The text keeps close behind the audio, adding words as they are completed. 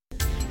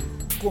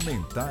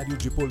Comentário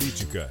de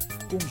Política,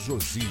 com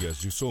Josias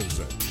de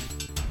Souza.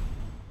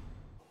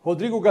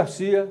 Rodrigo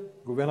Garcia,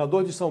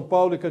 governador de São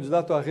Paulo e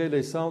candidato à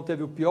reeleição,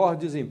 teve o pior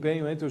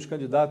desempenho entre os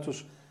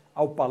candidatos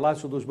ao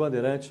Palácio dos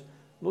Bandeirantes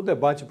no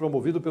debate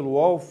promovido pelo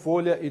UOL,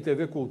 Folha e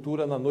TV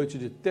Cultura na noite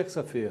de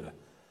terça-feira.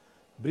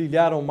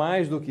 Brilharam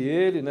mais do que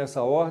ele,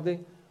 nessa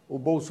ordem, o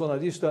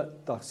bolsonarista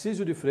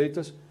Tarcísio de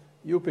Freitas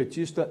e o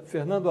petista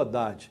Fernando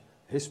Haddad,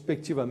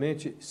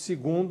 respectivamente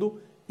segundo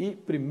e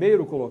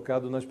primeiro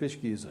colocado nas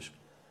pesquisas.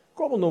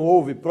 Como não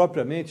houve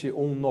propriamente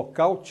um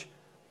nocaute,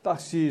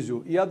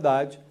 Tarcísio e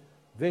Haddad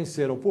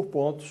venceram por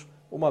pontos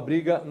uma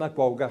briga na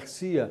qual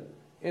Garcia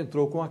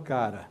entrou com a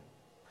cara.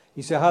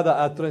 Encerrada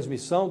a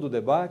transmissão do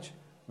debate,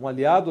 um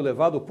aliado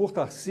levado por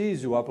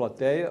Tarcísio à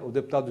plateia, o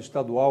deputado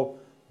estadual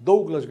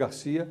Douglas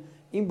Garcia,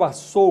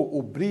 embaçou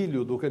o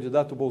brilho do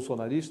candidato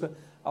bolsonarista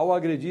ao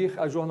agredir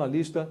a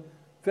jornalista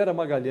Vera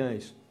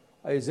Magalhães,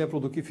 a exemplo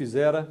do que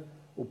fizera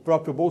o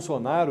próprio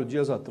Bolsonaro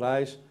dias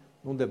atrás,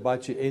 num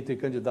debate entre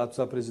candidatos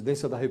à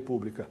presidência da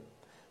República.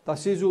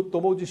 Tarcísio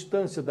tomou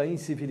distância da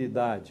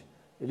incivilidade.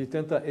 Ele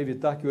tenta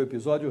evitar que o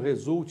episódio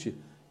resulte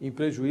em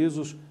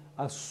prejuízos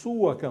à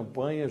sua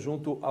campanha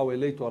junto ao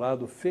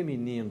eleitorado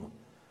feminino.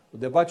 O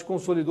debate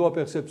consolidou a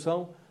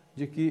percepção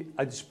de que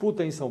a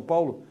disputa em São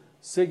Paulo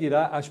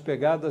seguirá as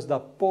pegadas da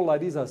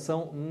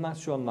polarização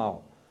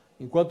nacional.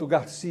 Enquanto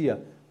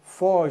Garcia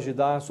foge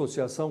da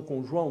associação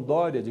com João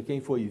Dória, de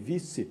quem foi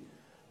vice,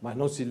 mas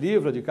não se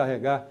livra de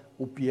carregar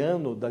o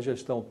piano da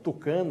gestão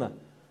tucana,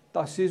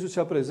 Tarcísio se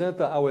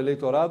apresenta ao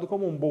eleitorado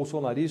como um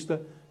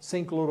bolsonarista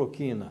sem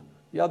cloroquina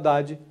e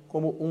Haddad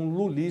como um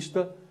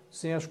lulista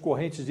sem as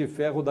correntes de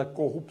ferro da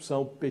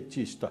corrupção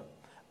petista.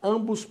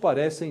 Ambos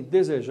parecem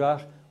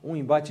desejar um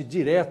embate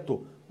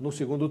direto no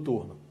segundo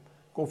turno.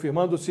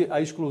 Confirmando-se a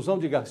exclusão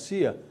de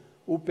Garcia,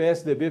 o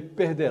PSDB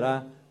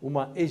perderá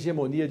uma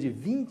hegemonia de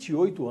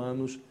 28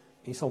 anos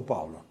em São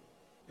Paulo.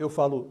 Eu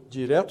falo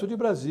direto de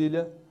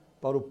Brasília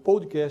para o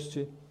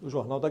podcast do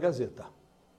Jornal da Gazeta.